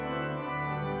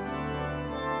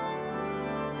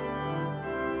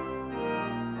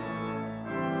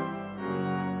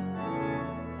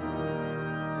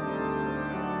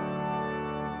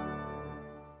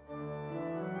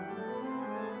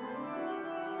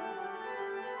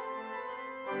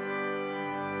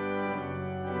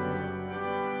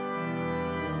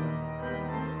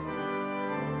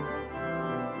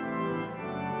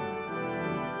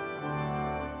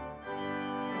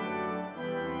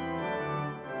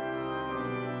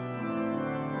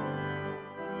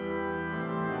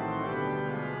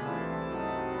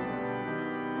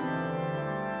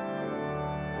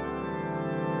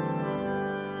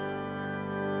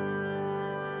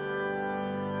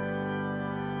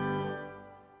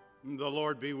The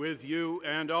Lord be with you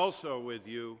and also with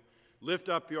you. Lift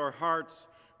up your hearts.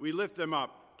 We lift them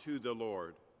up to the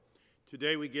Lord.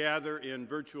 Today we gather in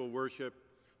virtual worship.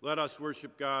 Let us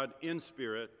worship God in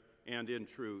spirit and in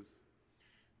truth.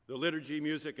 The liturgy,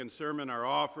 music, and sermon are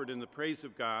offered in the praise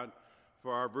of God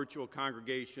for our virtual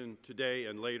congregation today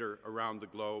and later around the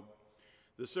globe.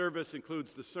 The service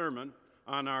includes the sermon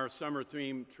on our summer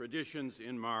theme, Traditions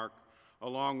in Mark,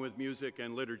 along with music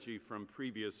and liturgy from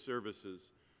previous services.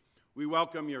 We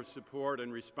welcome your support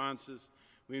and responses.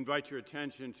 We invite your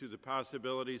attention to the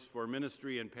possibilities for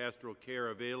ministry and pastoral care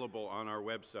available on our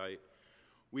website.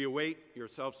 We await your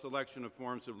self-selection of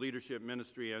forms of leadership,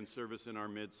 ministry, and service in our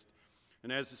midst.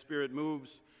 And as the Spirit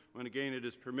moves, when again it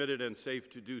is permitted and safe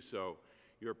to do so,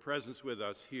 your presence with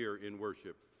us here in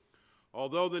worship.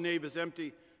 Although the nave is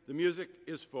empty, the music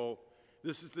is full.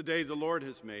 This is the day the Lord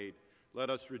has made. Let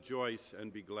us rejoice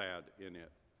and be glad in it.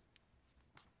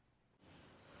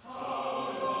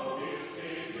 How long, dear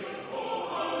Savior, oh,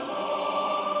 how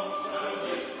long shall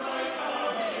this night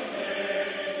have been?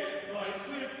 Thy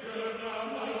swifter round,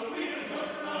 thy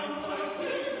swifter round, thy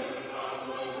swifter round,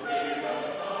 will bring the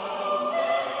welcome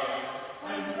day,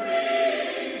 and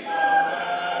bring the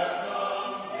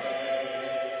welcome day.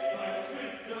 Thy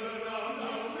swifter round,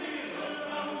 thy swifter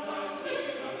round, thy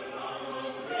swifter round,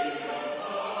 will bring the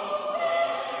welcome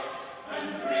day, and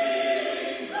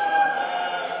bring the welcome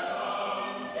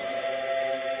day.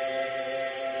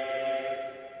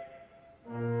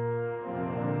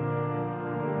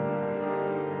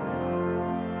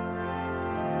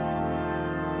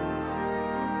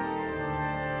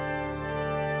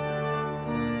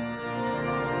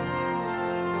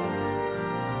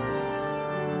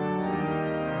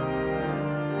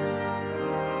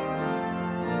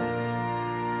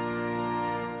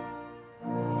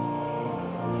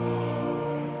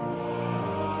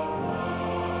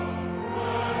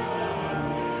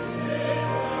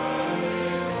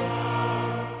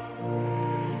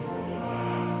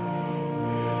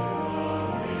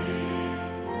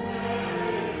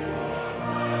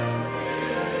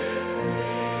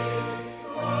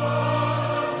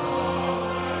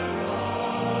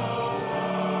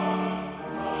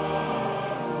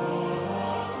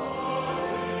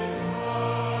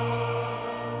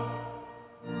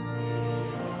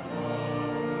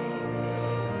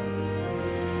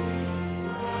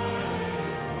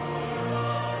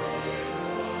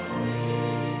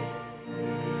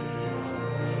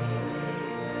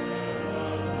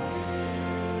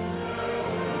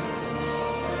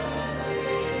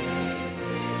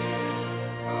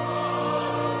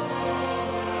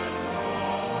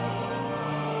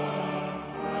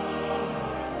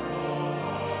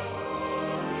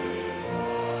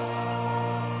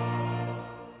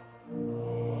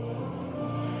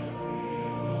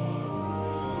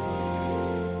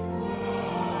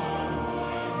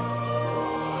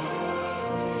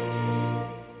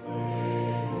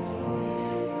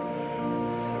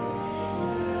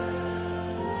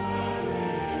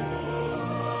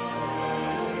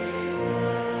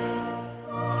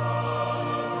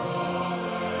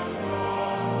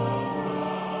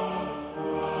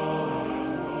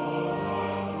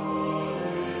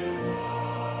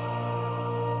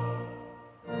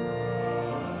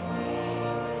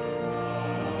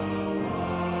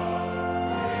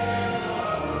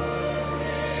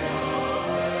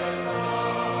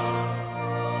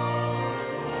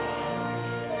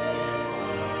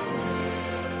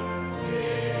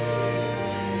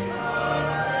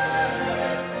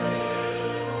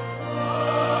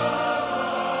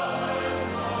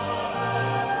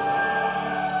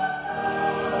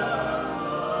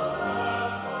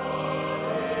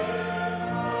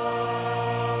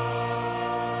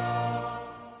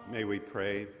 May we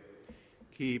pray.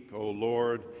 Keep, O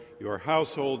Lord, your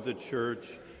household, the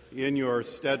church, in your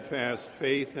steadfast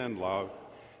faith and love,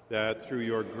 that through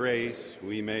your grace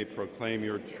we may proclaim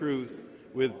your truth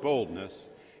with boldness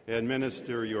and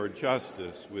minister your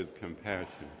justice with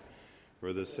compassion.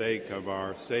 For the sake of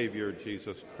our Savior,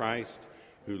 Jesus Christ,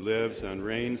 who lives and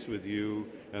reigns with you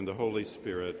and the Holy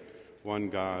Spirit, one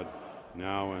God,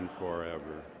 now and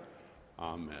forever.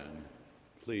 Amen.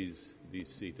 Please be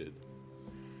seated.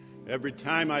 Every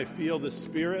time I feel the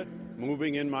Spirit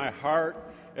moving in my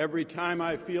heart, every time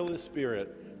I feel the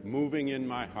Spirit moving in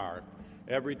my heart,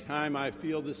 every time I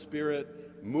feel the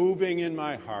Spirit moving in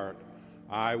my heart,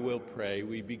 I will pray.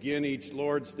 We begin each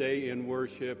Lord's Day in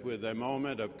worship with a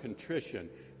moment of contrition,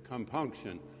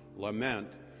 compunction,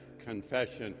 lament,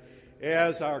 confession,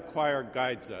 as our choir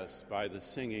guides us by the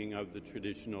singing of the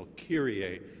traditional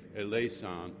Kyrie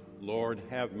eleison, Lord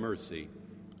have mercy.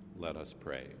 Let us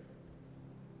pray.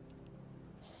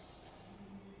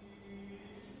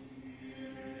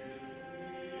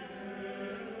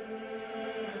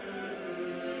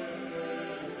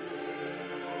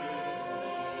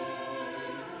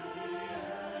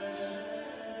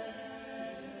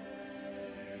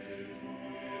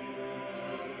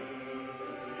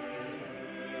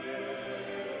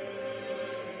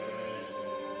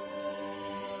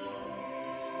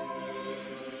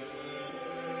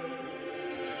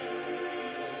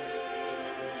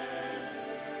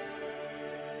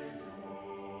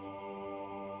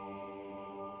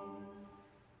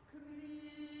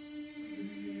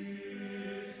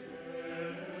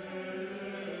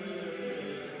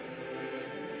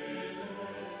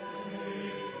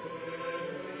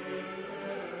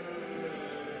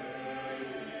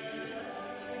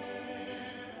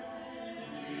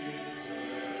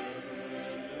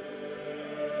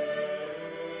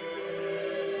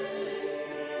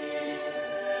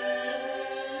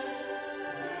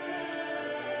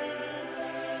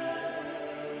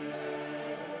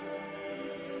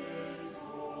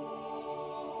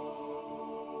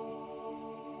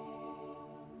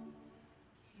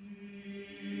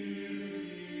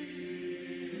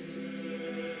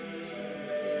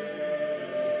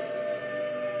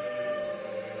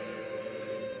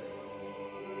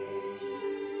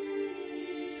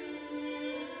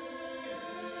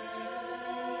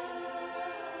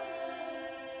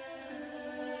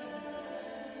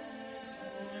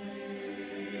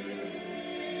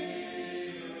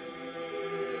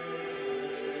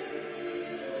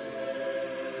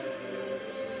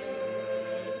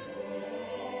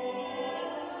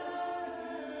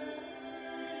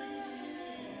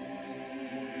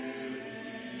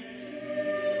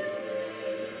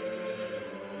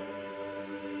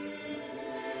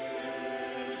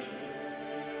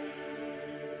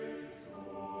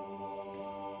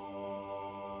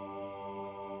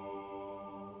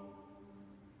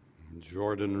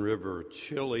 Jordan River,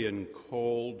 chilly and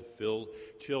cold,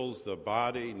 chills the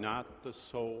body, not the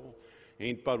soul.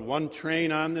 Ain't but one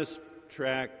train on this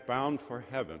track, bound for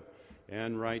heaven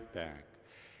and right back.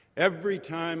 Every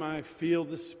time I feel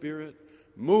the Spirit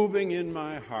moving in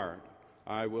my heart,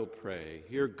 I will pray.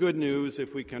 Hear good news: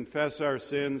 if we confess our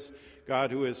sins,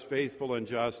 God, who is faithful and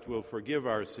just, will forgive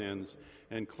our sins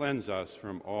and cleanse us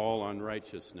from all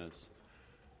unrighteousness.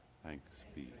 Thanks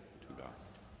be to God.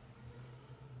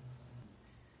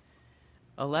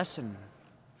 A lesson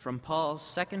from Paul's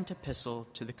second epistle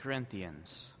to the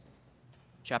Corinthians,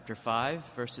 chapter 5,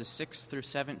 verses 6 through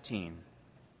 17.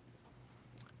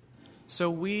 So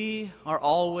we are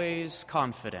always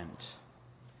confident,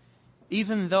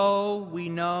 even though we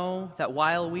know that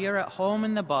while we are at home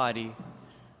in the body,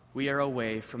 we are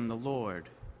away from the Lord.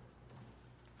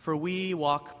 For we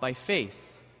walk by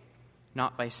faith,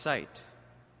 not by sight.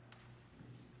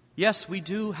 Yes, we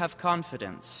do have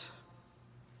confidence,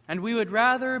 and we would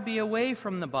rather be away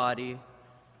from the body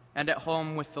and at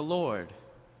home with the Lord.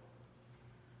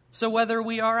 So whether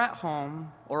we are at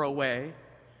home or away,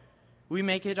 we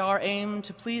make it our aim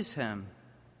to please Him.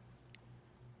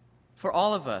 For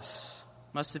all of us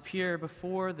must appear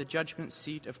before the judgment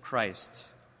seat of Christ,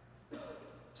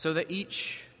 so that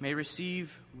each may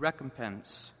receive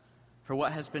recompense for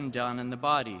what has been done in the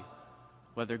body,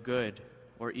 whether good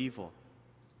or evil.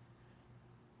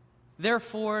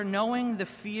 Therefore, knowing the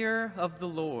fear of the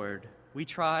Lord, we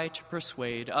try to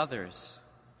persuade others.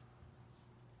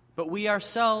 But we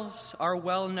ourselves are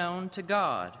well known to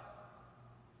God,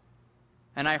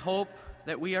 and I hope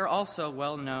that we are also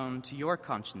well known to your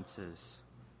consciences.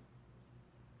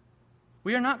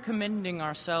 We are not commending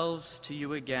ourselves to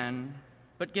you again,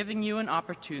 but giving you an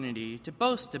opportunity to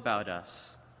boast about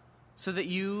us, so that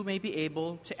you may be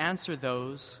able to answer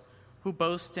those who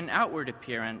boast in outward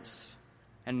appearance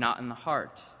and not in the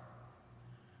heart.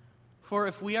 For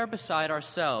if we are beside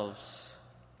ourselves,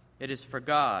 it is for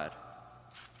God.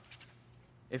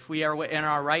 If we are in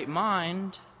our right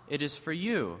mind, it is for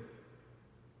you.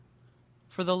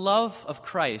 For the love of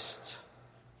Christ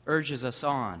urges us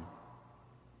on,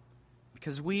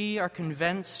 because we are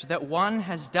convinced that one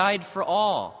has died for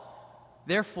all,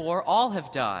 therefore all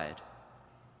have died.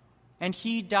 And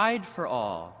He died for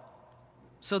all,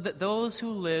 so that those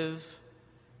who live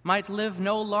might live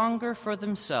no longer for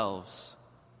themselves,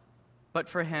 but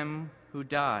for Him who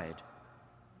died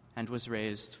and was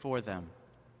raised for them.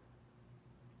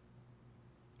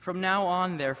 From now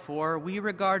on, therefore, we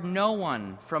regard no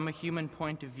one from a human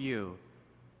point of view.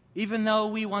 Even though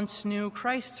we once knew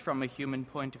Christ from a human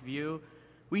point of view,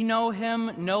 we know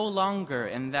Him no longer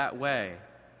in that way.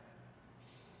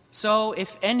 So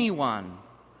if anyone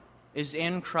is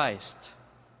in Christ,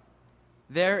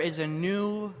 there is a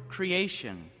new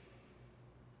creation.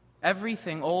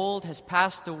 Everything old has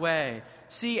passed away.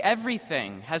 See,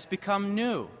 everything has become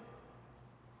new.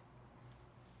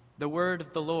 The word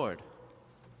of the Lord.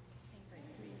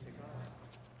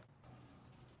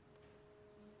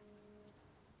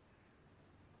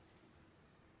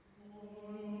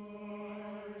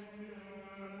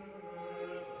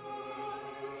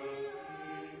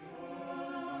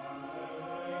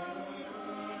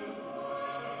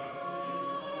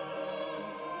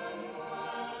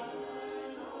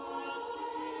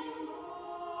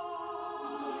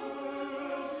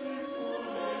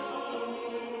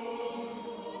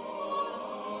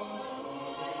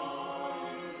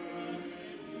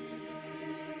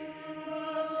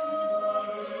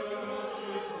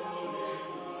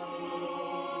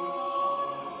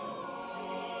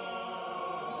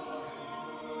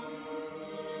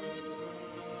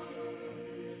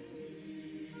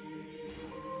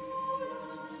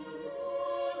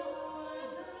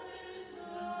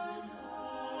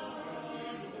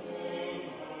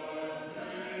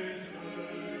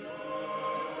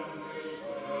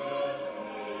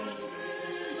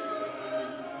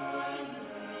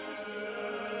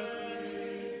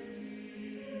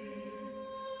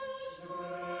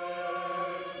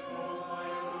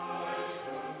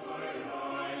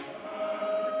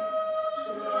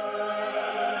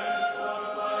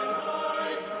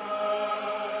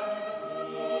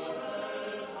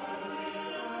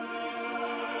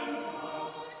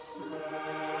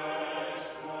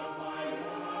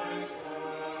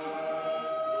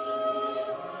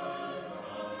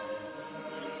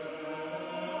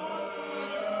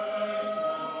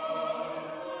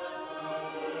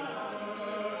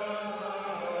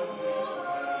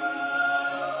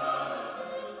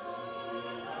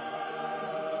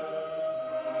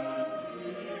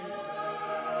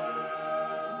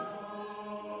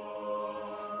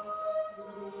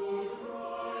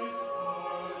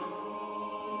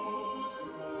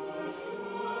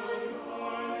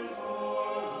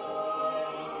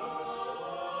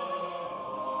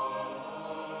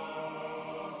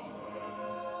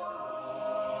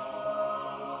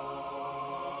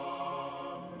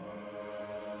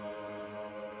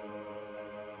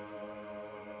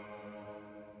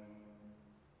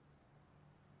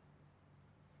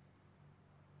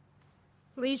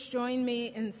 Please join me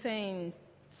in saying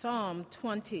Psalm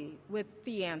 20 with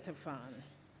the antiphon.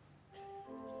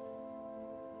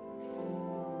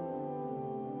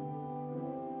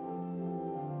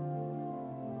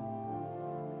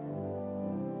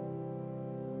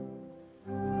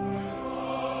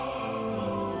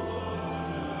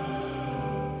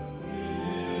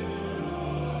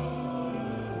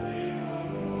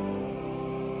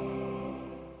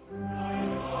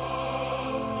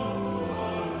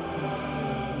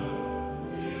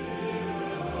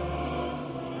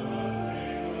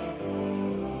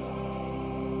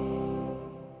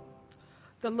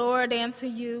 The Lord answer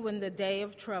you in the day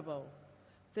of trouble.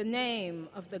 The name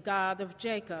of the God of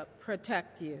Jacob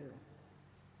protect you.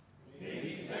 May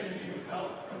he send you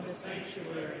help from the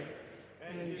sanctuary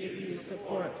and give you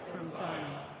support from Zion.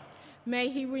 May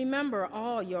he remember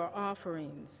all your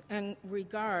offerings and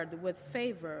regard with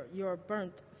favor your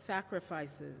burnt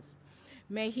sacrifices.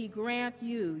 May he grant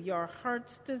you your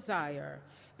heart's desire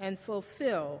and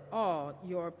fulfill all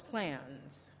your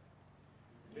plans.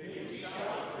 May you shout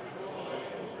for joy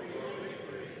over your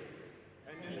victory,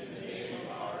 and in the name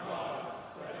of our God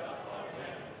set up our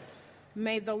banners.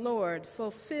 May the Lord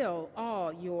fulfill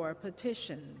all your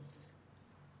petitions.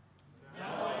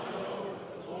 Now I know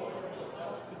that the Lord will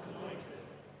help his anointed.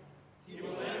 He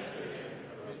will answer him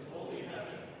from his holy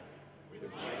heaven with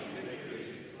mighty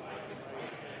victories by his right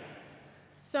hand.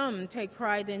 Some take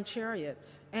pride in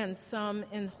chariots and some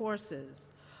in horses,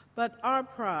 but our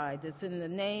pride is in the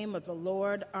name of the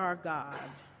Lord our God.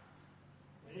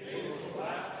 They will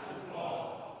collapse and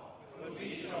fall, but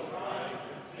we shall rise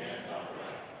and stand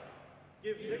upright.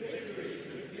 Give victory to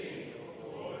the King,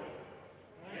 O Lord.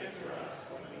 Answer us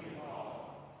when we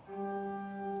call.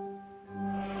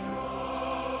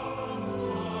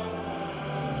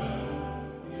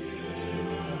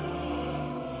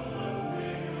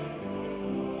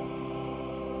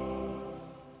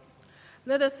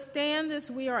 Let us stand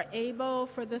as we are able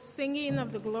for the singing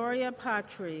of the Gloria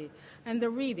Patri and the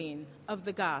reading of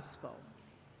the Gospel.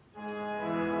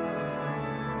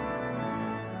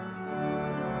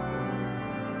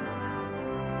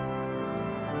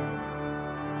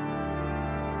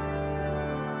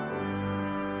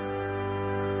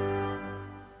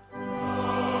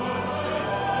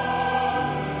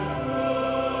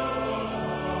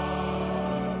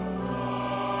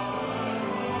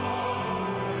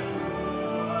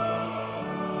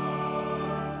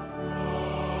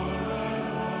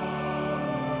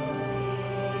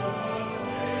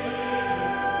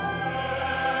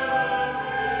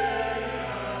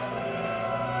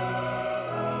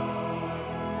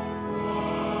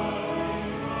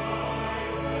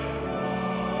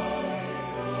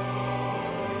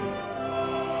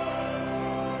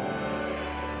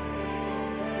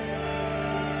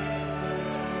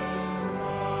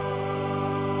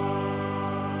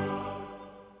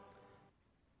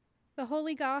 The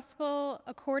Holy Gospel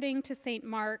according to St.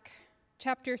 Mark,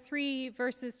 chapter 3,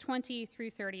 verses 20 through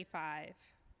 35.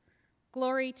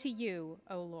 Glory to you,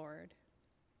 O Lord.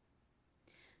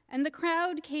 And the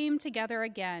crowd came together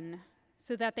again,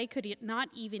 so that they could not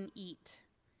even eat.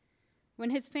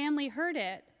 When his family heard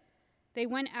it, they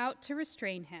went out to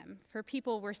restrain him, for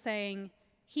people were saying,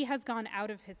 "He has gone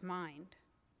out of his mind."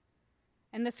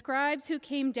 And the scribes who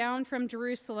came down from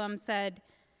Jerusalem said,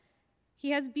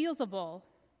 "He has Beelzebul,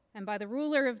 and by the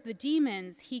ruler of the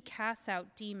demons he casts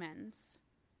out demons."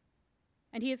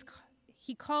 And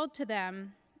he called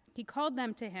them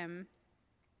to him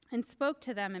and spoke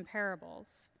to them in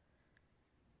parables.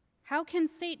 How can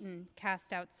Satan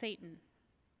cast out Satan?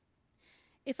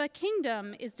 If a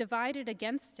kingdom is divided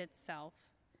against itself,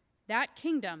 that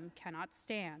kingdom cannot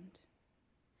stand.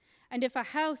 And if a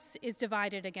house is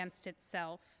divided against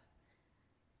itself,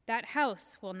 that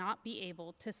house will not be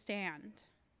able to stand.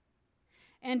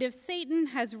 And if Satan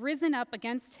has risen up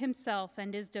against himself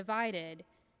and is divided,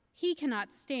 he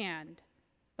cannot stand,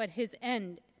 but his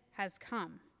end has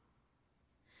come.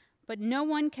 But no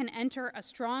one can enter a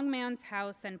strong man's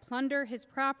house and plunder his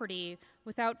property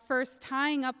without first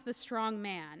tying up the strong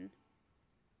man.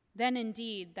 Then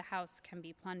indeed the house can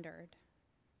be plundered.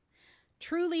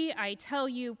 Truly, I tell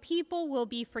you, people will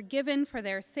be forgiven for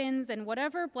their sins and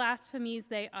whatever blasphemies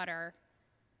they utter.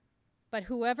 But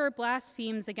whoever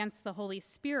blasphemes against the Holy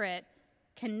Spirit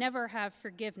can never have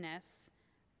forgiveness,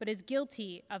 but is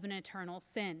guilty of an eternal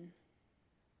sin.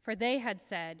 For they had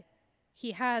said,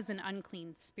 "He has an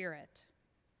unclean spirit."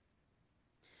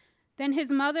 Then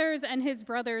his mothers and his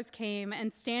brothers came,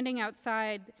 and standing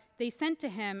outside, they sent to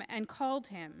him and called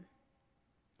him.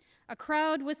 A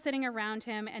crowd was sitting around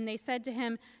him, and they said to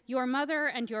him, "Your mother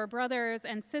and your brothers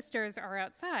and sisters are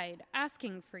outside,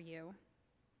 asking for you."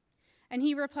 And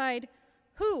he replied,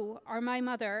 "Who are my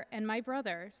mother and my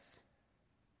brothers?"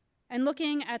 And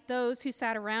looking at those who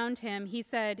sat around him, he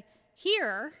said,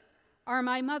 "Here are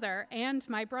my mother and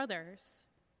my brothers.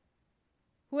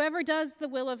 Whoever does the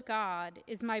will of God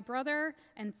is my brother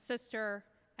and sister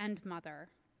and mother."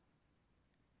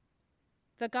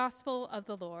 The Gospel of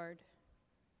the Lord.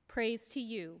 Praise to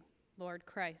you, Lord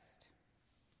Christ.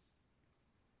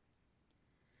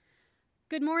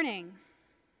 Good morning.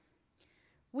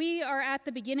 We are at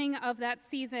the beginning of that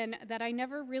season that I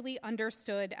never really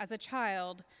understood as a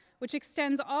child, which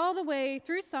extends all the way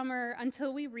through summer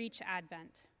until we reach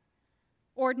Advent.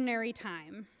 Ordinary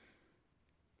time.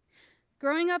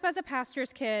 Growing up as a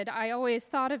pastor's kid, I always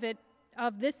thought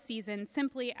of this season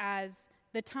simply as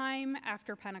the time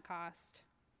after Pentecost.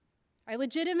 I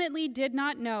legitimately did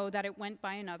not know that it went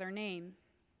by another name.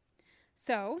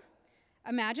 So,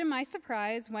 imagine my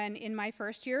surprise when, in my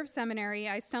first year of seminary,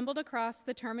 I stumbled across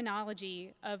the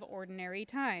terminology of ordinary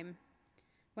time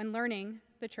when learning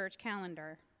the church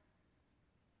calendar.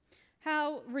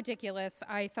 How ridiculous,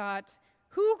 I thought.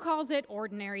 Who calls it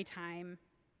ordinary time?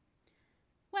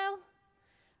 Well,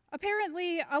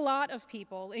 apparently a lot of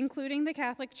people, including the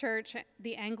Catholic Church,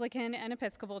 the Anglican and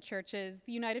Episcopal churches,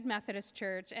 the United Methodist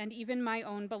Church, and even my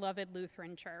own beloved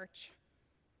Lutheran Church.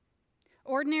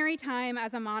 Ordinary time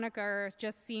as a moniker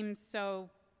just seems so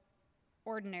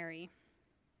ordinary.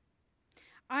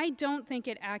 I don't think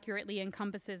it accurately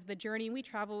encompasses the journey we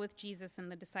travel with Jesus and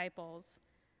the disciples,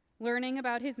 learning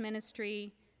about his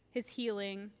ministry, his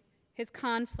healing, his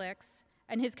conflicts,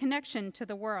 and his connection to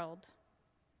the world.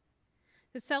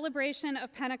 The celebration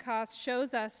of Pentecost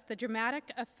shows us the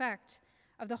dramatic effect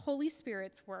of the Holy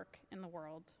Spirit's work in the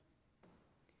world.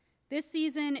 This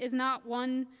season is not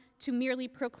one to merely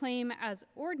proclaim as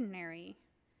ordinary,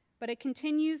 but it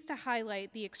continues to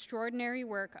highlight the extraordinary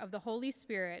work of the Holy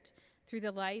Spirit through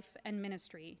the life and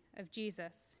ministry of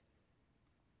Jesus.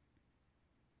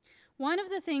 One of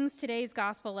the things today's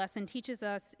gospel lesson teaches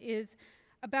us is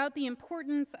about the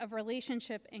importance of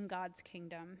relationship in God's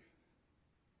kingdom.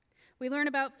 We learn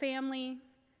about family,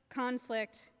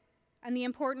 conflict, and the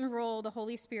important role the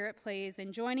Holy Spirit plays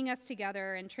in joining us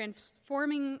together and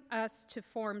transforming us to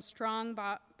form strong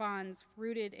bonds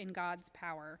rooted in God's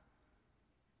power.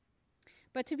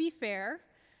 But to be fair,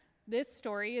 this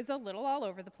story is a little all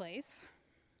over the place.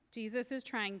 Jesus is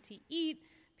trying to eat.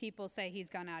 People say he's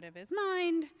gone out of his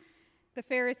mind. The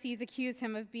Pharisees accuse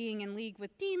him of being in league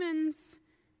with demons.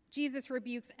 Jesus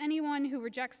rebukes anyone who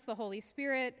rejects the Holy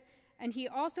Spirit, and he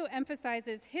also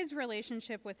emphasizes his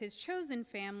relationship with his chosen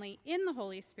family in the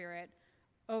Holy Spirit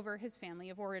over his family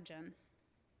of origin.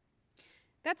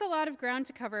 That's a lot of ground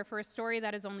to cover for a story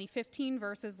that is only 15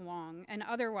 verses long and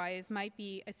otherwise might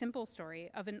be a simple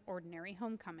story of an ordinary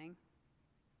homecoming.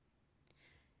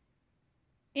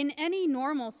 In any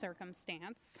normal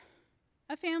circumstance,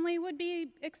 a family would be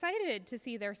excited to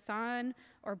see their son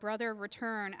or brother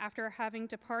return after having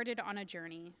departed on a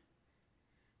journey.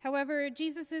 However,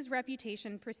 Jesus'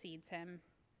 reputation precedes him.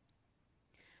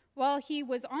 While he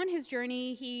was on his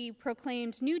journey, he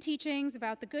proclaimed new teachings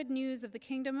about the good news of the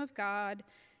kingdom of God,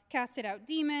 casted out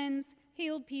demons,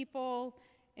 healed people,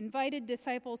 invited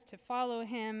disciples to follow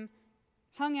him,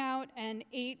 hung out and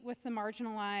ate with the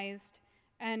marginalized,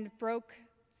 and broke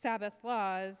Sabbath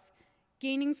laws,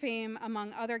 gaining fame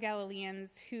among other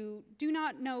Galileans who do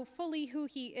not know fully who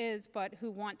he is, but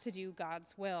who want to do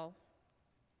God's will.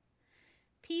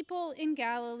 People in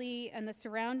Galilee and the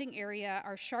surrounding area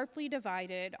are sharply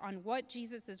divided on what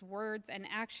Jesus' words and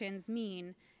actions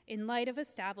mean in light of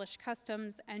established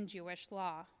customs and Jewish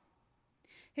law.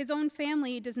 His own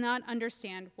family does not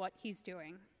understand what he's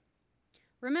doing.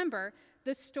 Remember,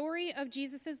 the story of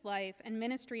Jesus' life and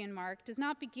ministry in Mark does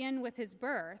not begin with his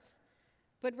birth,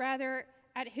 but rather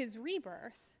at his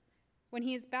rebirth when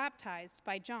he is baptized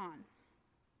by John.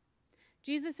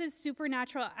 Jesus'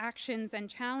 supernatural actions and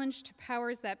challenge to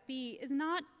powers that be is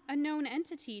not a known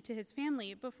entity to his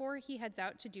family before he heads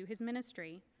out to do his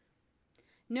ministry.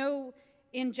 No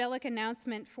angelic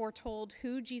announcement foretold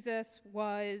who Jesus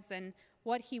was and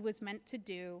what he was meant to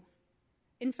do.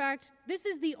 In fact, this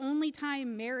is the only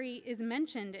time Mary is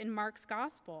mentioned in Mark's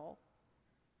gospel.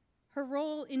 Her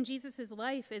role in Jesus'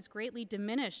 life is greatly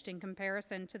diminished in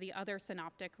comparison to the other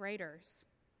synoptic writers.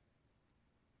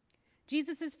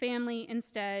 Jesus' family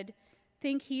instead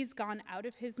think he's gone out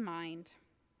of his mind,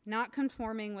 not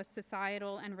conforming with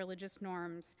societal and religious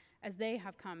norms as they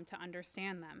have come to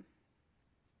understand them.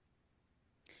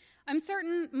 I'm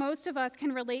certain most of us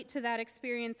can relate to that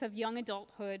experience of young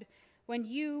adulthood when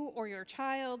you or your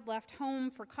child left home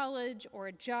for college or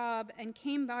a job and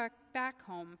came back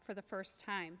home for the first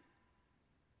time.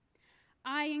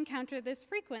 I encounter this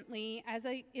frequently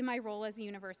in my role as a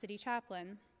university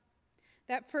chaplain.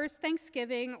 That first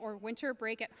Thanksgiving or winter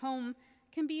break at home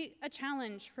can be a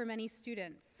challenge for many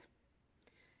students.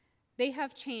 They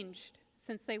have changed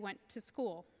since they went to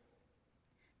school.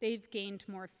 They've gained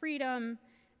more freedom.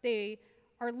 They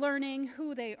are learning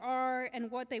who they are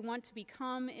and what they want to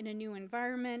become in a new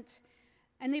environment.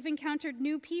 And they've encountered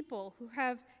new people who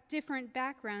have different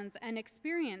backgrounds and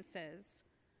experiences.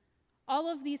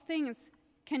 All of these things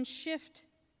can shift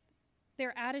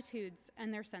their attitudes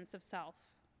and their sense of self.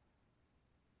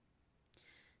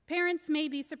 Parents may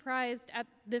be surprised at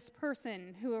this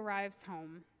person who arrives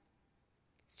home.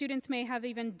 Students may have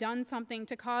even done something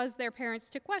to cause their parents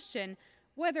to question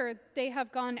whether they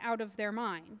have gone out of their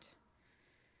mind.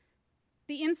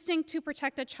 The instinct to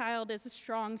protect a child is a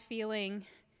strong feeling,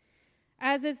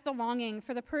 as is the longing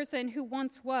for the person who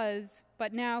once was,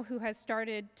 but now who has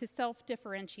started to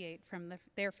self-differentiate from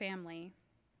their family.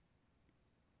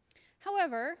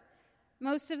 However,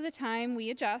 most of the time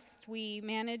we adjust. We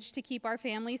manage to keep our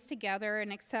families together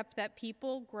and accept that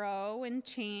people grow and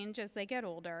change as they get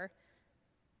older,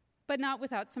 but not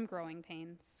without some growing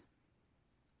pains.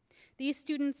 These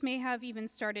students may have even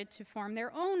started to form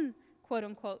their own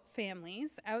quote-unquote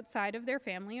families outside of their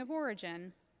family of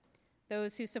origin,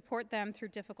 those who support them through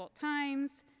difficult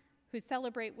times, who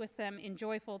celebrate with them in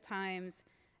joyful times,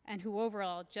 and who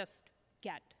overall just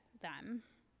get them.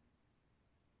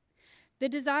 The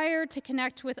desire to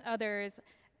connect with others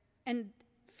and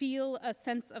feel a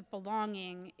sense of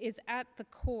belonging is at the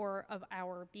core of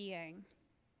our being.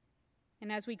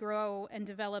 And as we grow and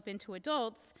develop into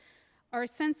adults, our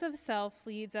sense of self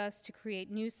leads us to create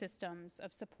new systems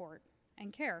of support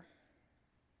and care.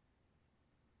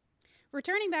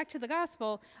 Returning back to the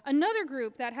gospel, another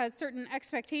group that has certain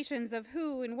expectations of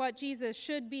who and what Jesus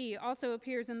should be also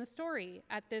appears in the story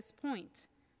at this point.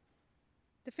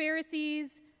 The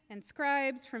Pharisees and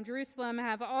scribes from Jerusalem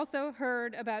have also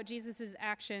heard about Jesus'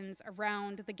 actions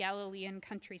around the Galilean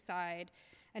countryside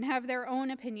and have their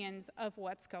own opinions of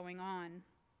what's going on.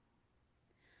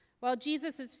 While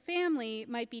Jesus' family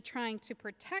might be trying to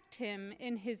protect him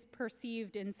in his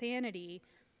perceived insanity,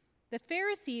 the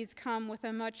Pharisees come with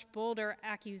a much bolder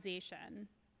accusation.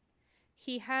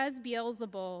 He has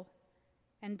Beelzebul,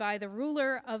 and by the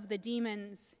ruler of the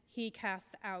demons, he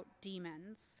casts out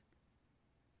demons.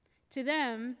 To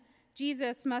them,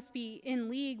 Jesus must be in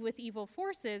league with evil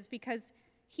forces because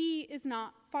he is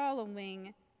not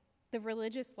following the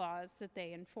religious laws that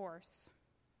they enforce.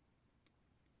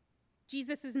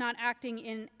 Jesus is not acting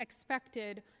in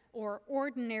expected or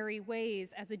ordinary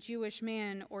ways as a Jewish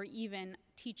man or even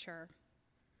teacher.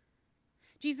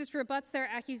 Jesus rebuts their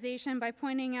accusation by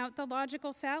pointing out the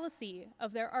logical fallacy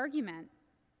of their argument.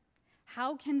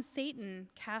 How can Satan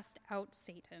cast out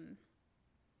Satan?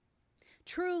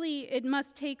 Truly, it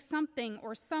must take something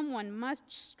or someone much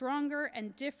stronger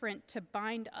and different to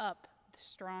bind up the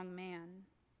strong man.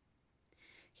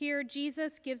 Here,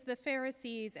 Jesus gives the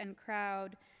Pharisees and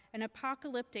crowd an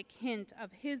apocalyptic hint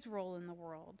of his role in the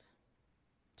world,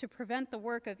 to prevent the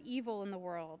work of evil in the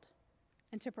world,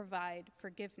 and to provide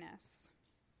forgiveness.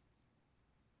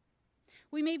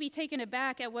 We may be taken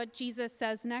aback at what Jesus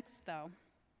says next, though.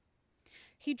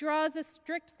 He draws a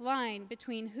strict line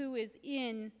between who is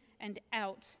in and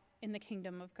out in the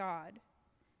kingdom of God.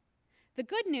 The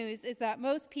good news is that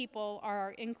most people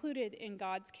are included in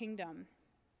God's kingdom.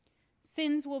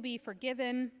 Sins will be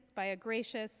forgiven by a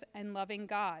gracious and loving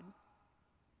God.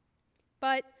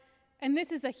 But, and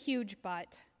this is a huge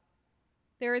but,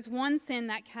 there is one sin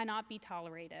that cannot be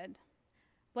tolerated: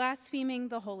 blaspheming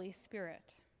the Holy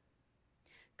Spirit.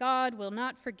 God will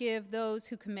not forgive those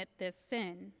who commit this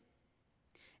sin.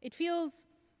 It feels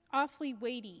awfully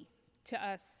weighty to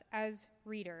us as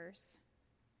readers.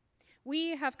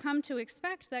 We have come to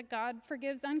expect that God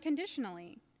forgives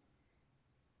unconditionally.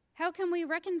 How can we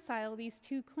reconcile these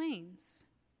two claims?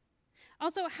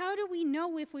 Also, how do we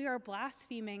know if we are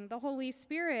blaspheming the Holy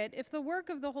Spirit if the work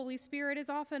of the Holy Spirit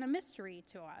is often a mystery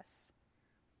to us?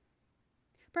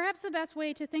 Perhaps the best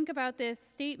way to think about this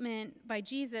statement by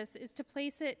Jesus is to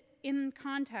place it in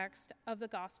context of the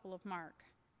Gospel of Mark.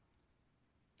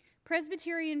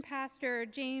 Presbyterian pastor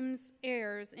James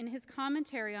Ayres, in his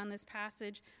commentary on this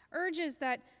passage, urges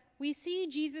that we see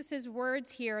Jesus'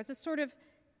 words here as a sort of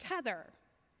tether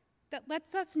that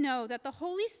lets us know that the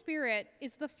Holy Spirit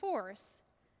is the force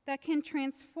that can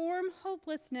transform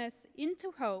hopelessness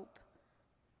into hope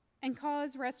and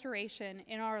cause restoration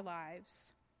in our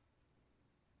lives.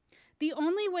 The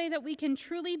only way that we can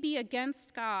truly be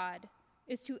against God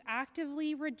is to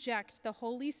actively reject the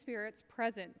Holy Spirit's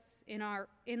presence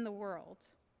in the world.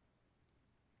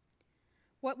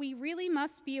 What we really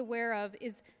must be aware of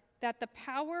is that the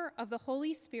power of the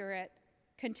Holy Spirit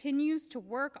continues to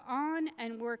work on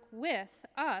and work with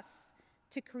us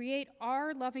to create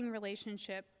our loving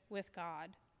relationship with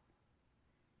God.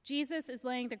 Jesus is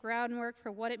laying the groundwork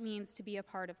for what it means to be a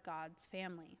part of God's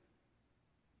family.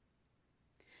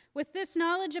 With this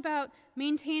knowledge about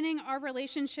maintaining our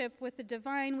relationship with the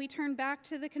divine, we turn back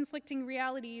to the conflicting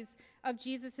realities of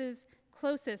Jesus'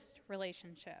 closest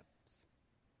relationships.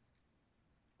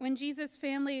 When Jesus'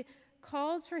 family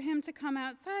calls for him to come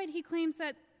outside, he claims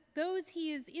that those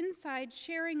he is inside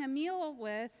sharing a meal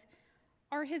with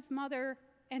are his mother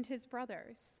and his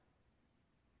brothers.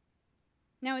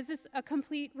 Now, is this a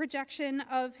complete rejection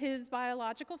of his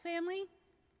biological family?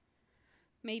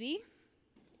 Maybe.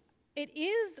 It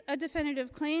is a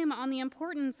definitive claim on the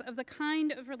importance of the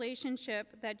kind of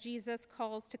relationship that Jesus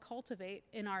calls to cultivate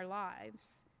in our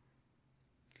lives.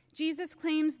 Jesus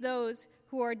claims those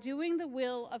who are doing the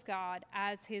will of God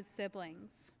as his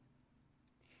siblings.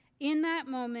 In that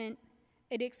moment,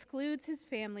 it excludes his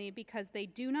family because they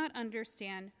do not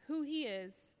understand who he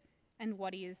is and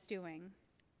what he is doing.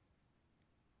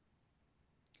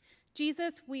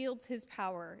 Jesus wields his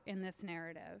power in this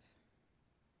narrative.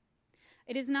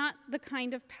 It is not the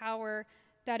kind of power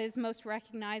that is most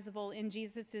recognizable in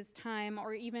Jesus' time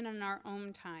or even in our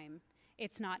own time.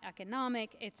 It's not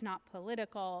economic, it's not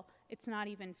political, it's not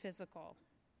even physical.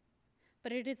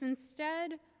 But it is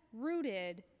instead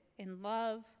rooted in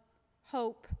love,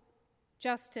 hope,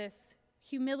 justice,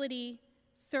 humility,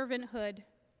 servanthood,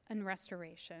 and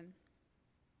restoration.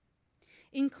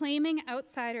 In claiming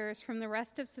outsiders from the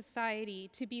rest of society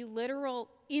to be literal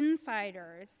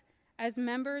insiders as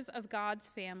members of God's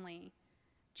family,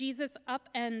 Jesus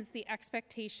upends the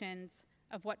expectations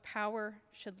of what power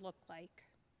should look like.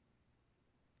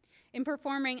 In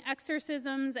performing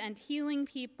exorcisms and healing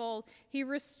people, he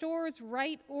restores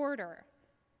right order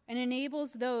and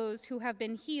enables those who have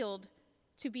been healed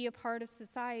to be a part of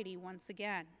society once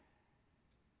again.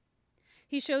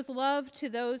 He shows love to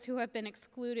those who have been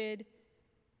excluded,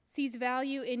 sees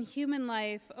value in human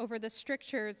life over the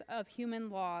strictures of human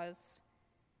laws,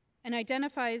 and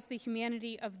identifies the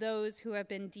humanity of those who have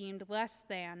been deemed less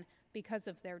than because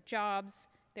of their jobs,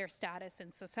 their status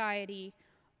in society,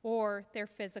 or their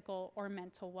physical or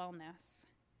mental wellness.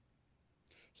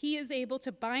 He is able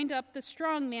to bind up the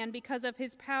strong man because of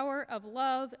his power of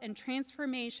love and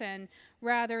transformation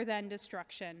rather than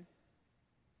destruction.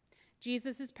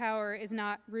 Jesus' power is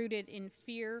not rooted in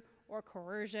fear or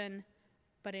coercion,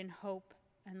 but in hope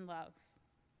and love.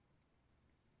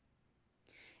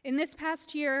 In this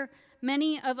past year,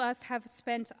 many of us have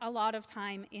spent a lot of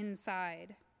time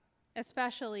inside,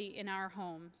 especially in our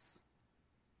homes.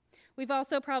 We've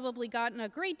also probably gotten a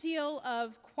great deal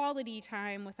of quality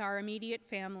time with our immediate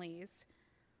families,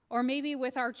 or maybe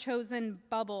with our chosen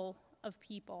bubble of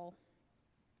people.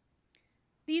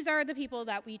 These are the people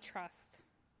that we trust.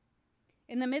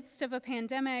 In the midst of a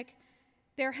pandemic,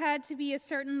 there had to be a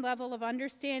certain level of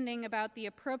understanding about the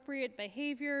appropriate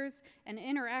behaviors and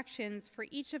interactions for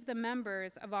each of the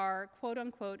members of our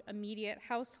quote-unquote immediate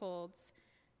households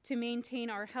to maintain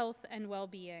our health and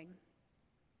well-being.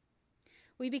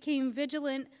 We became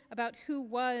vigilant about who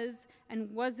was and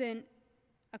wasn't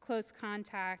a close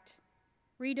contact,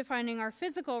 redefining our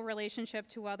physical relationship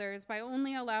to others by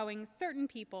only allowing certain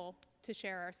people to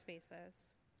share our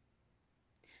spaces.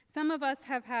 Some of us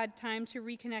have had time to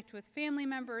reconnect with family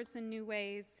members in new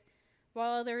ways,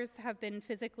 while others have been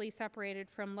physically separated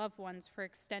from loved ones for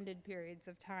extended periods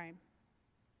of time.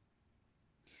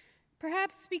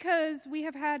 Perhaps because we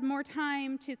have had more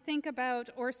time to think about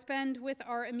or spend with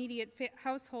our immediate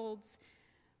households,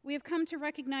 we have come to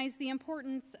recognize the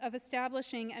importance of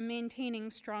establishing and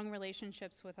maintaining strong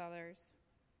relationships with others.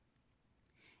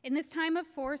 In this time of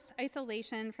forced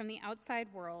isolation from the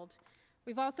outside world,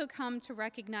 we've also come to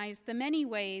recognize the many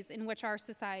ways in which our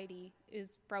society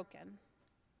is broken.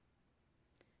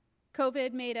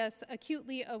 COVID made us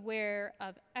acutely aware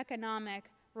of economic,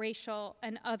 racial,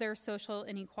 and other social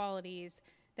inequalities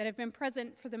that have been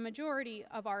present for the majority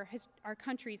of our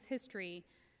country's history,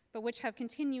 but which have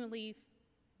continually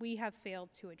we have failed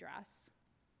to address.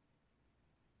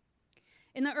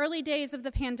 In the early days of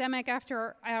the pandemic,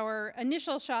 after our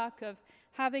initial shock of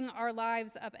having our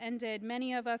lives upended,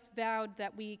 many of us vowed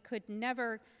that we could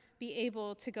never be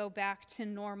able to go back to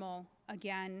normal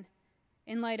again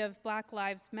in light of Black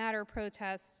Lives Matter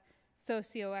protests,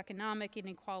 socioeconomic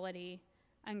inequality,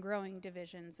 and growing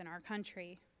divisions in our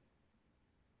country.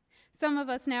 Some of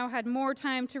us now had more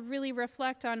time to really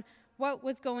reflect on what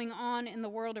was going on in the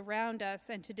world around us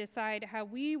and to decide how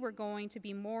we were going to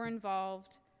be more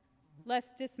involved,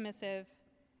 less dismissive,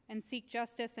 and seek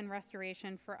justice and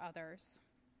restoration for others.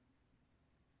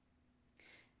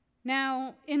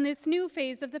 Now, in this new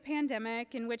phase of the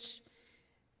pandemic, in which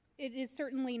it is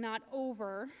certainly not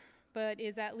over, but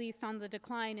is at least on the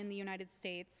decline in the United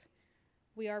States,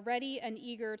 we are ready and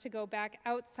eager to go back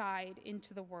outside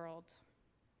into the world.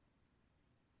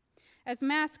 As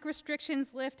mask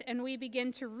restrictions lift and we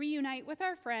begin to reunite with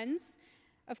our friends,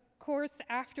 of course,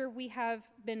 after we have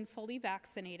been fully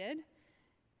vaccinated,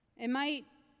 it might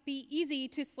be easy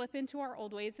to slip into our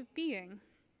old ways of being.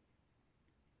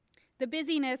 The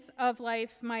busyness of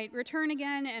life might return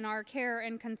again, and our care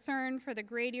and concern for the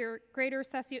greater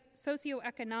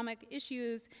socioeconomic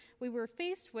issues we were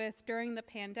faced with during the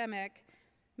pandemic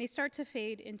may start to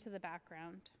fade into the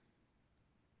background.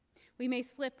 We may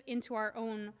slip into our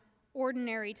own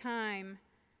ordinary time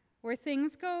where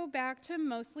things go back to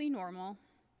mostly normal.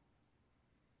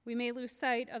 We may lose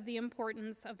sight of the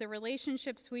importance of the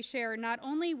relationships we share not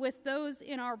only with those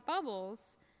in our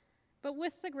bubbles, but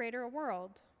with the greater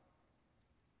world.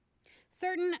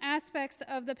 Certain aspects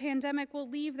of the pandemic will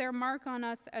leave their mark on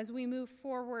us as we move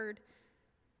forward,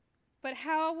 but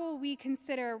how will we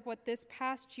consider what this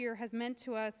past year has meant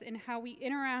to us in how we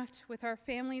interact with our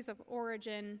families of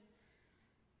origin,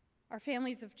 our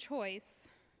families of choice,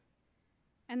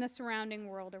 and the surrounding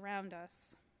world around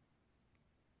us?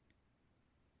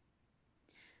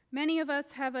 Many of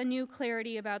us have a new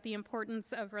clarity about the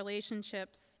importance of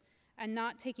relationships and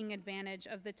not taking advantage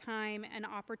of the time and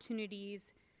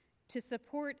opportunities to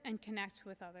support and connect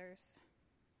with others.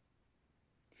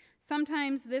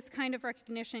 Sometimes this kind of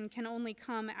recognition can only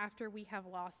come after we have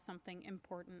lost something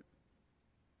important.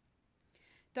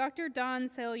 Dr. Don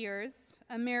Salyers,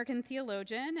 American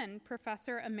theologian and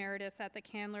professor emeritus at the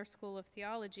Candler School of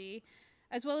Theology,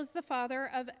 as well as the father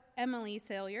of Emily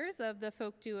Salyers of the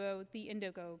folk duo The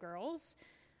Indigo Girls,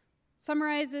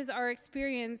 summarizes our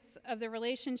experience of the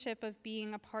relationship of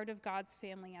being a part of God's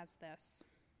family as this.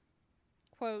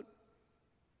 Quote,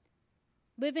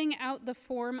 "Living out the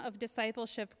form of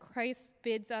discipleship Christ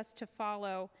bids us to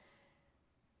follow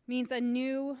means a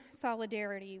new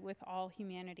solidarity with all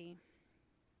humanity.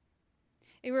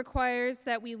 It requires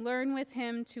that we learn with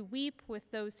him to weep with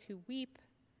those who weep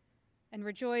and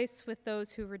rejoice with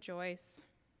those who rejoice.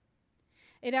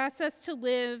 It asks us to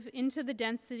live into the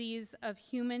densities of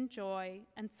human joy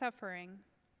and suffering.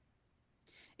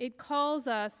 It calls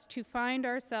us to find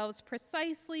ourselves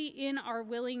precisely in our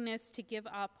willingness to give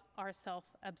up our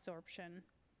self-absorption.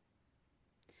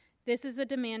 This is a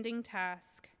demanding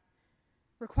task,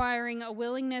 requiring a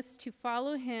willingness to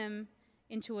follow him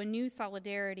into a new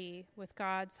solidarity with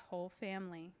God's whole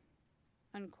family."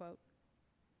 Unquote.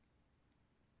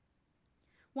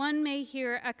 One may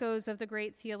hear echoes of the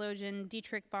great theologian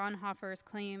Dietrich Bonhoeffer's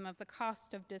claim of the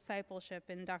cost of discipleship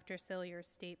in Dr. Salyers'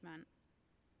 statement.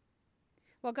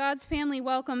 While God's family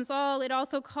welcomes all, it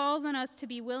also calls on us to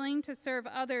be willing to serve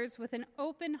others with an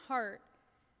open heart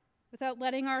without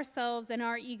letting ourselves and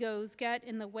our egos get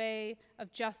in the way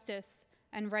of justice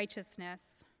and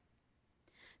righteousness.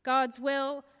 God's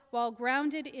will, while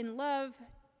grounded in love,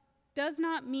 does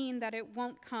not mean that it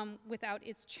won't come without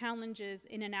its challenges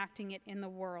in enacting it in the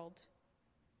world.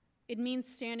 It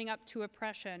means standing up to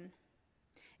oppression.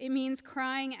 It means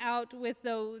crying out with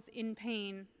those in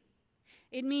pain.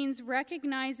 It means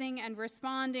recognizing and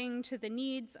responding to the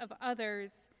needs of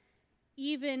others,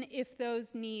 even if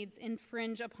those needs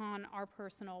infringe upon our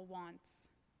personal wants.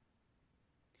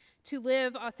 To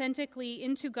live authentically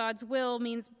into God's will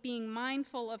means being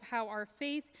mindful of how our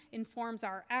faith informs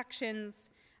our actions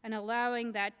and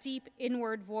allowing that deep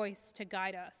inward voice to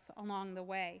guide us along the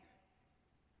way.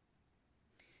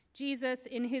 Jesus,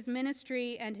 in his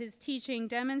ministry and his teaching,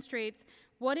 demonstrates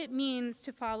what it means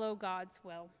to follow God's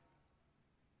will.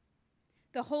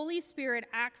 The Holy Spirit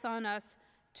acts on us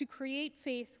to create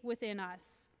faith within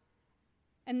us,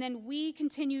 and then we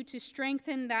continue to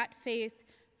strengthen that faith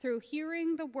through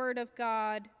hearing the word of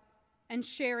God and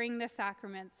sharing the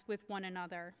sacraments with one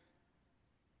another.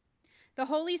 The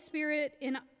Holy Spirit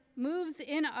moves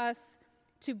in us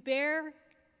to bear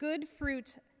good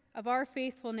fruit of our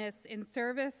faithfulness in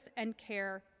service and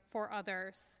care for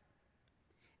others.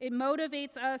 It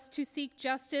motivates us to seek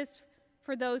justice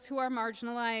for those who are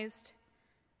marginalized,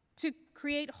 to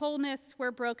create wholeness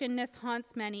where brokenness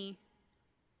haunts many,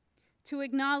 to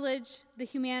acknowledge the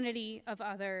humanity of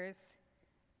others,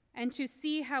 and to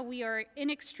see how we are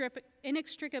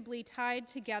inextricably tied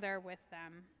together with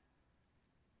them.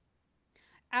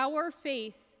 Our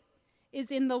faith is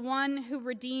in the one who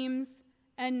redeems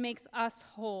and makes us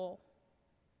whole,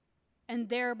 and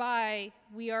thereby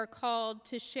we are called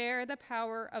to share the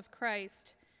power of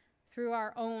Christ through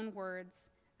our own words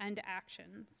and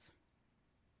actions.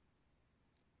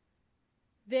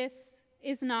 This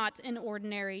is not an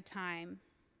ordinary time.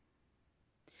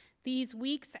 These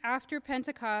weeks after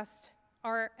Pentecost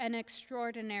are an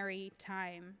extraordinary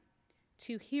time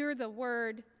to hear the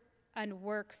word and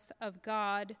works of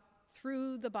God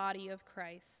through the body of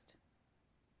Christ.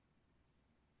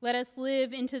 Let us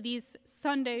live into these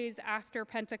Sundays after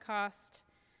Pentecost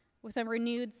with a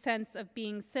renewed sense of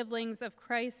being siblings of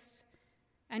Christ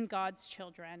and God's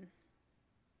children.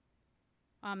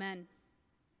 Amen.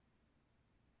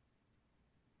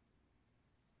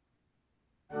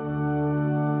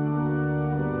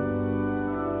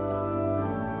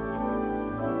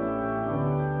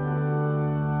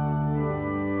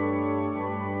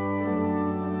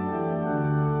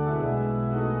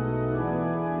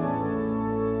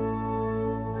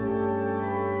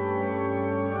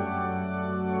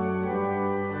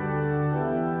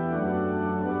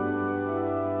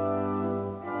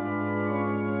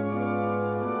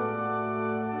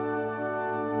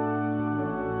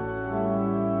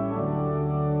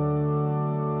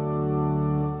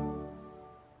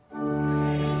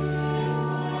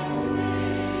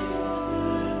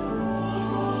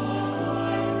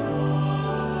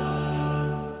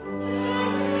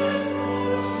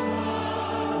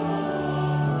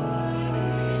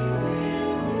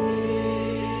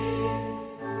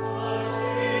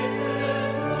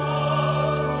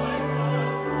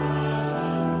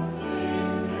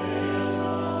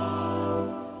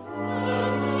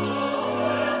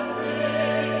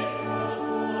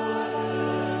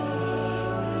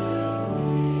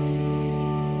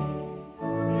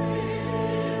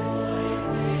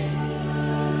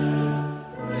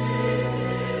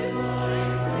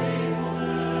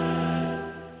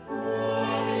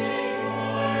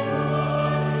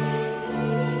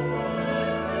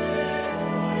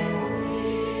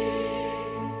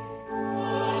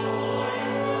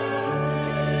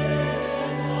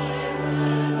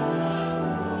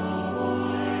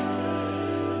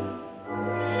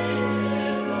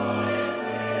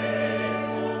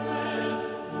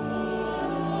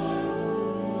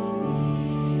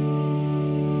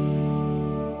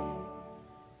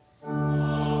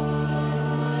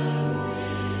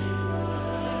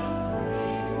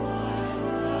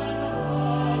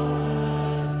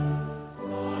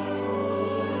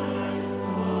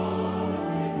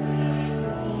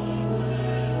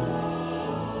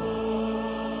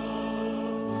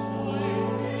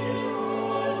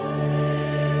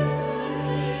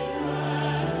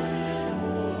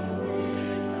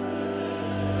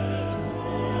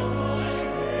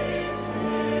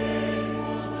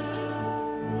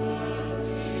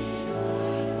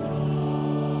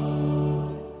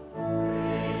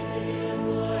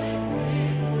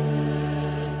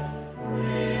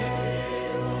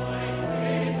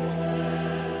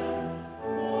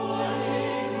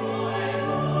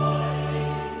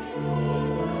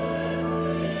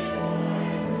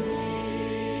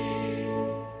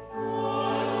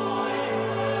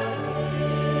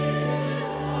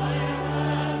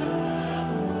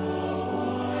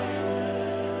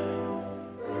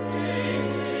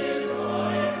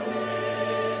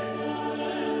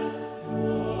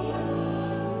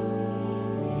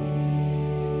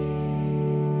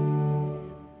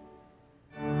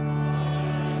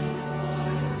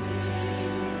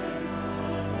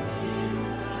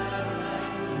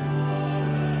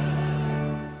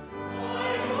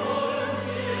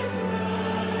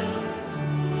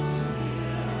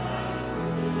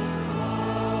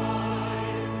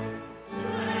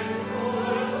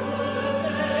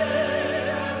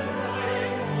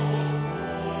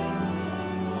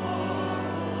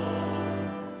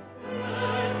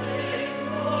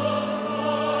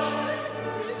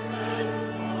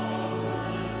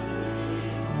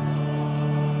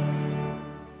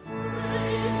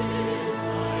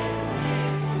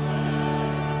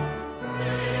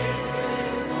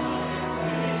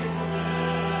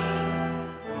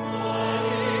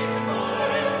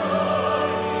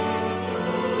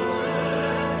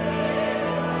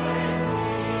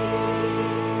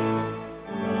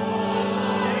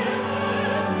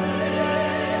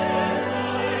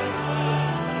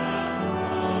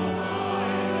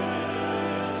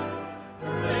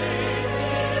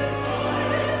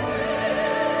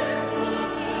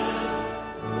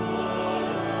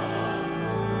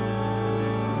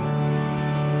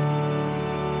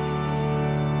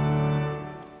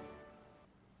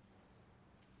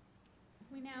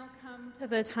 To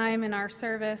the time in our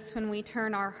service when we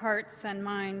turn our hearts and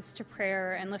minds to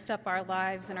prayer and lift up our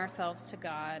lives and ourselves to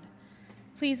God.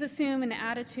 Please assume an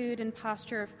attitude and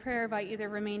posture of prayer by either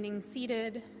remaining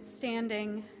seated,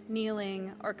 standing,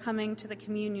 kneeling, or coming to the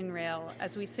communion rail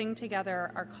as we sing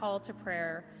together our call to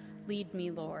prayer, "Lead Me,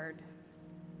 Lord."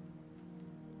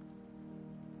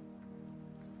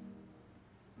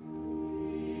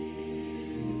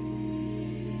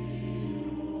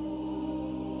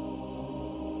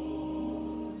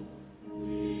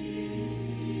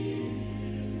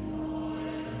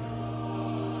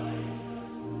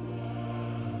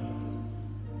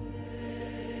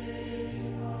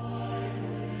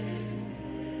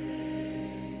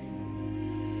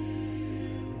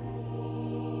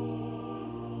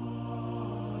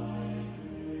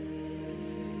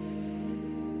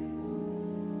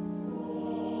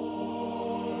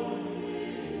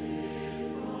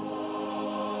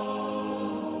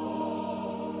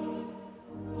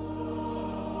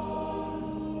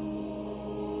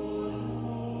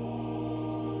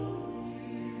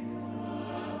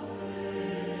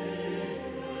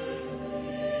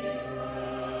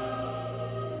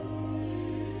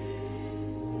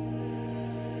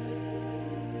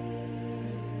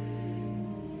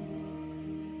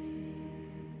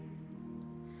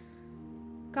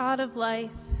 God of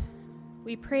life,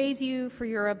 we praise you for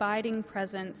your abiding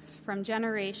presence from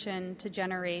generation to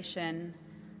generation,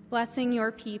 blessing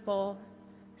your people,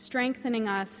 strengthening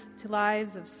us to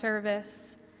lives of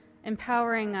service,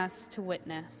 empowering us to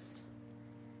witness.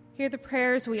 Hear the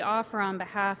prayers we offer on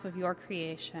behalf of your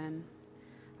creation.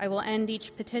 I will end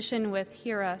each petition with,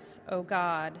 "Hear us, O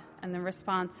God," and the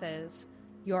response is,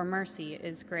 "Your mercy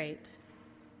is great."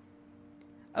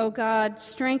 O God,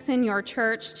 strengthen your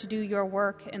church to do your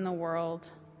work in the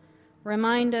world.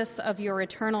 Remind us of your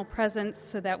eternal presence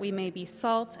so that we may be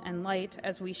salt and light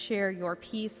as we share your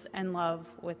peace and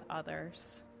love with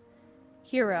others.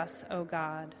 Hear us, O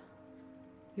God.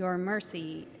 Your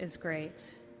mercy is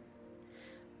great.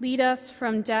 Lead us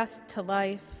from death to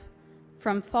life,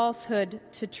 from falsehood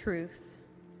to truth.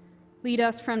 Lead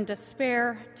us from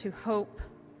despair to hope,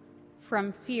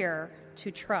 from fear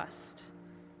to trust.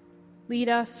 Lead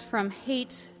us from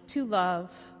hate to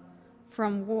love,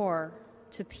 from war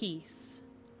to peace.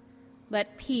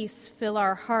 Let peace fill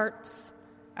our hearts,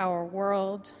 our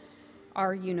world,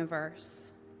 our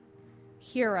universe.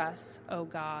 Hear us, O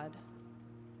God.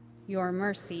 Your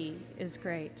mercy is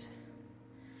great.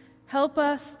 Help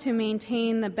us to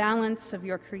maintain the balance of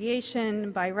your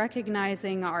creation by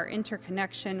recognizing our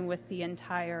interconnection with the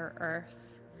entire earth.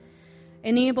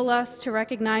 Enable us to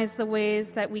recognize the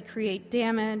ways that we create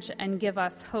damage and give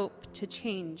us hope to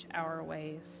change our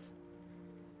ways.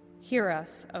 Hear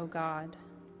us, O God.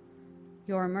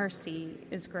 Your mercy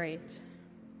is great.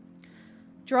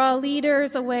 Draw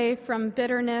leaders away from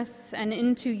bitterness and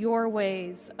into your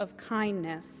ways of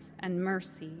kindness and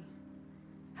mercy.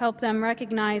 Help them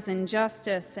recognize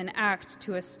injustice and act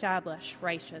to establish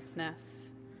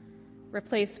righteousness.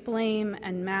 Replace blame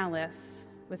and malice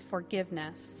with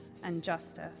forgiveness and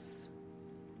justice.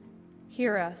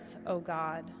 Hear us, O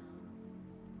God.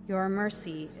 Your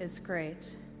mercy is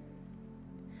great.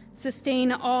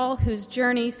 Sustain all whose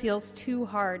journey feels too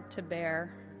hard to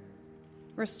bear.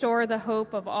 Restore the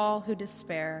hope of all who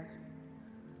despair.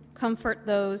 Comfort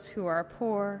those who are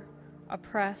poor,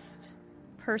 oppressed,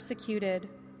 persecuted,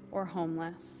 or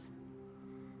homeless.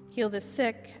 Heal the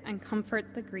sick and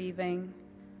comfort the grieving,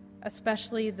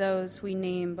 especially those we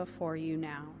name before you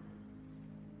now.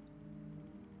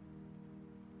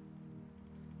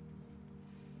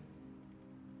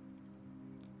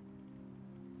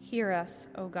 Hear us,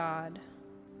 O God.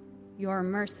 Your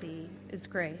mercy is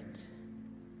great.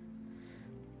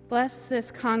 Bless this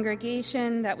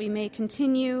congregation that we may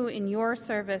continue in your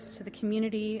service to the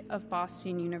community of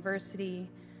Boston University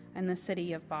and the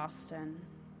city of Boston.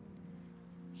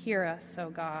 Hear us, O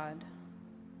God.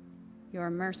 Your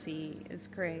mercy is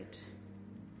great.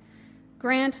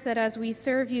 Grant that as we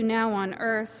serve you now on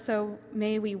earth, so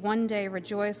may we one day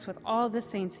rejoice with all the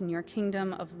saints in your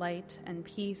kingdom of light and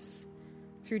peace.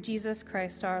 Through Jesus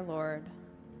Christ our Lord.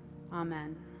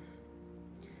 Amen.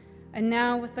 And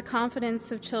now, with the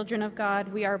confidence of children of God,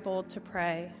 we are bold to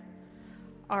pray.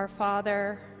 Our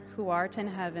Father, who art in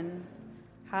heaven,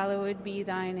 hallowed be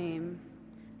thy name.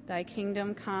 Thy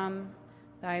kingdom come,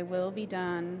 thy will be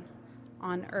done,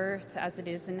 on earth as it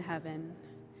is in heaven.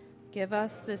 Give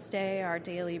us this day our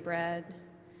daily bread,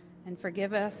 and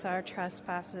forgive us our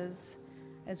trespasses,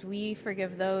 as we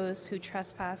forgive those who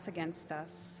trespass against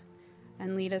us.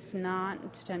 And lead us not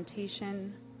into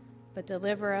temptation, but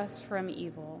deliver us from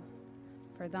evil.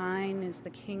 For thine is the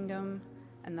kingdom,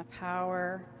 and the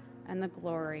power, and the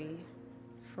glory,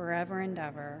 forever and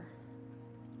ever.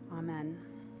 Amen.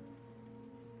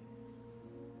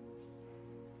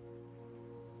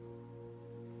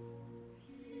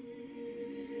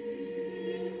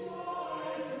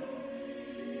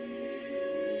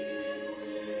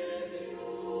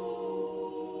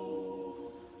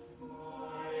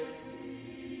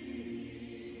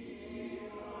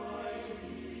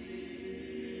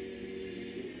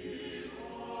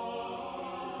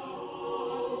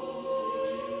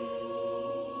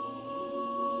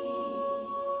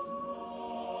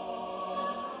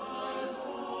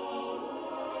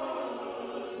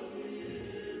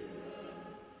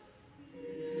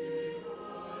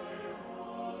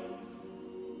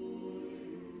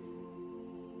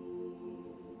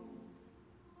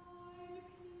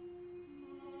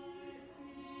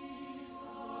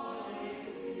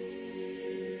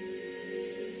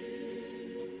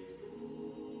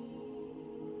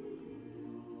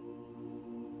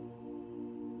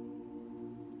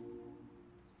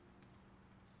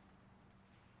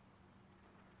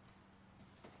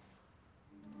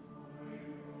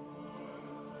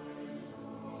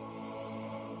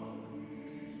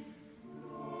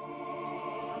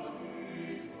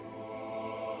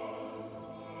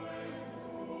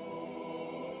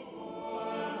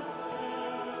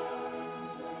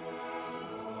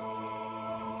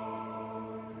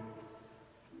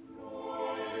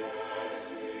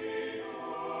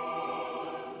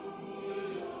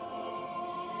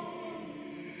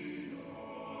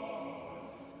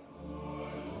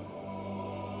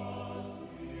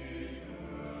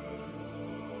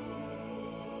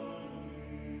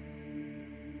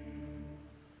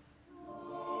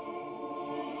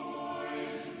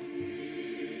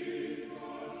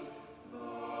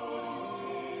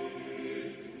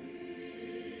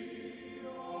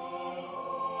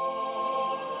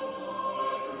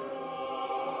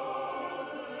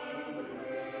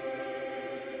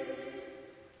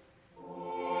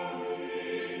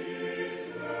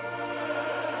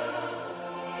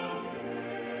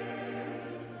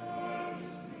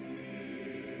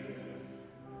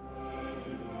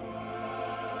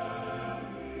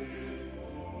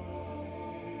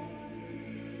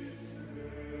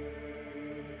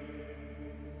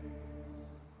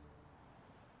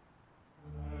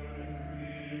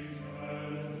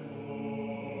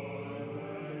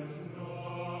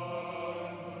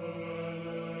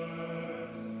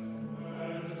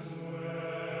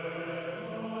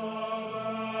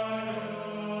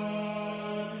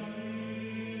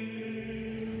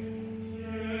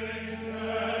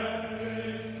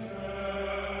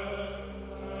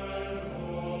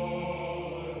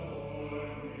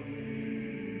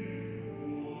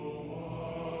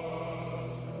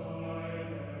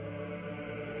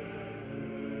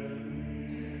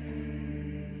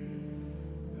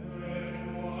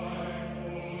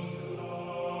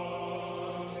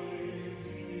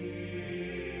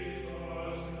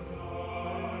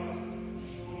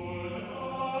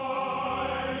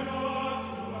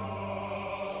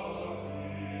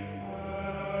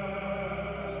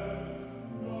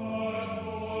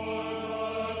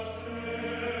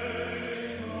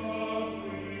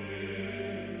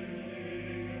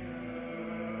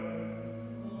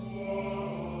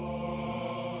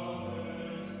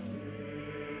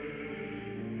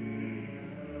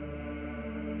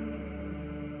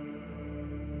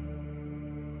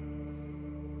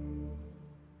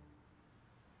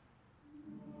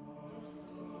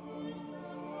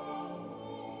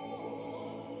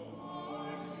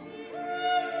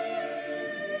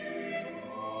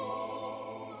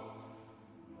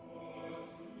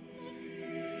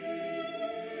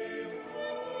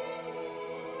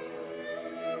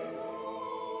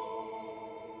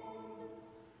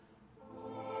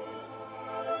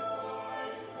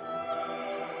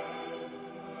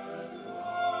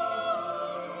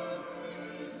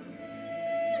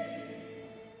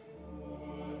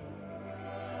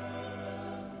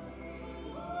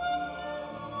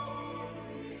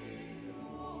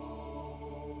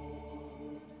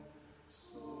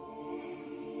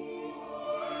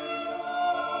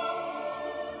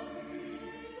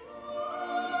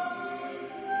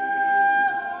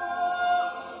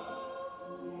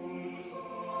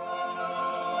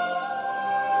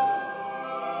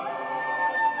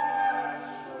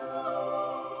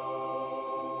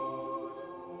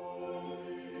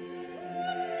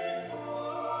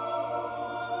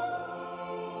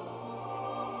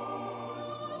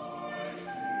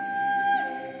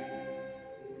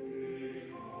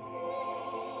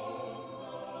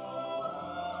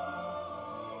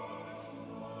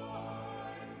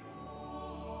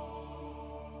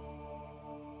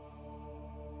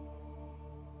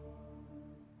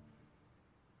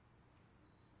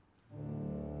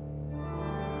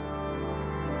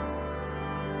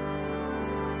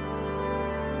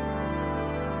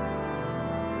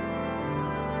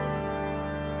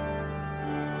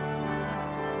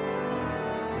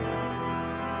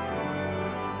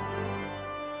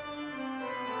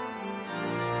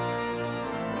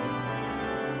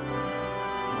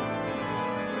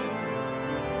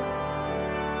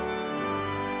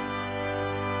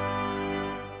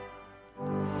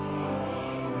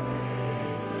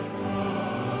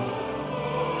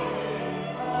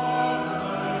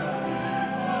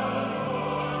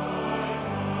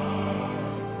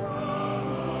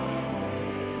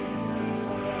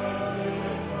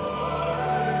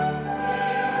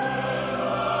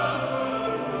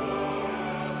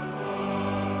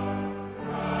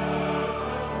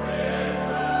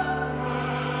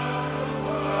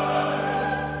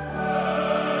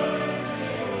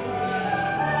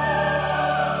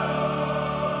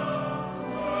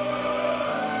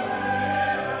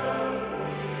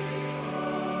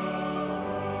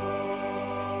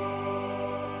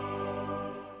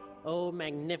 O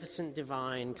magnificent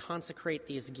divine, consecrate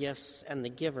these gifts and the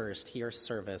givers to your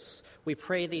service. We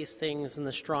pray these things in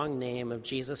the strong name of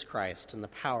Jesus Christ and the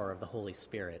power of the Holy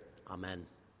Spirit. Amen.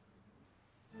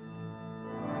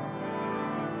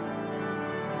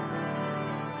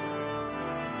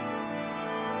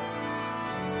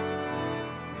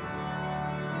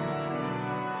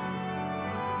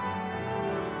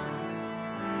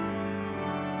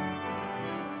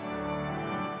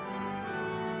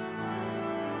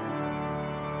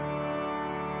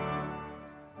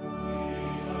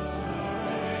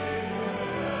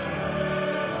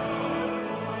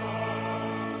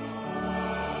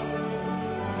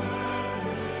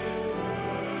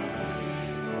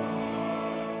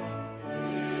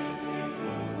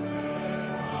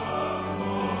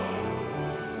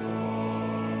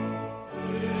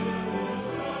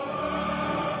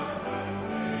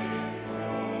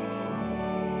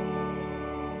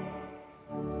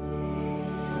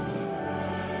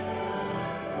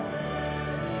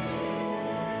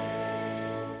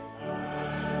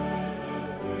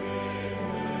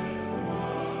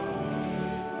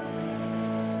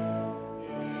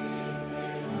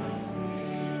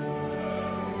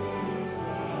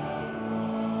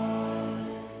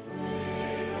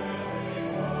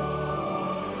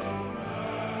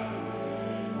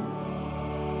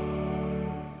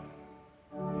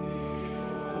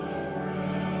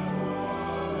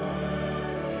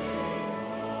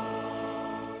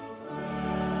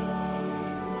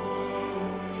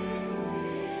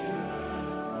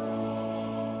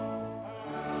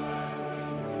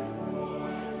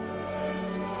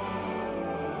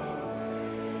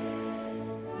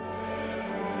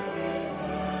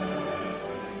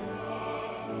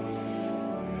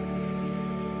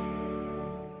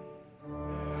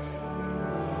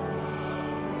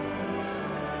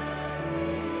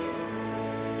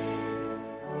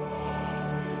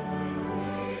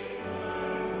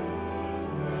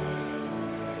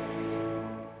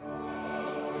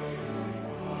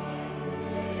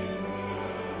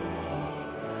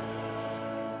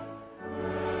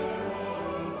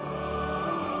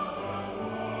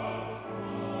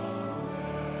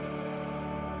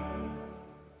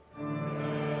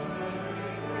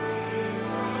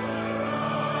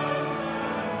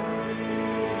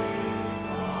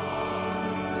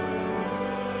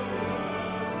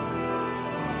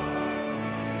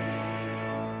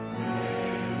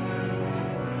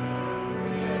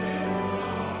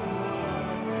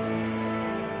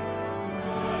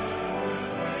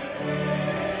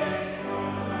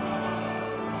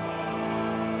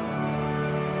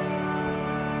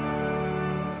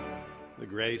 The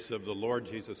grace of the Lord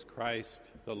Jesus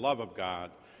Christ, the love of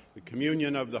God, the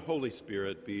communion of the Holy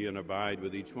Spirit be and abide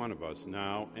with each one of us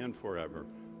now and forever.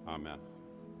 Amen.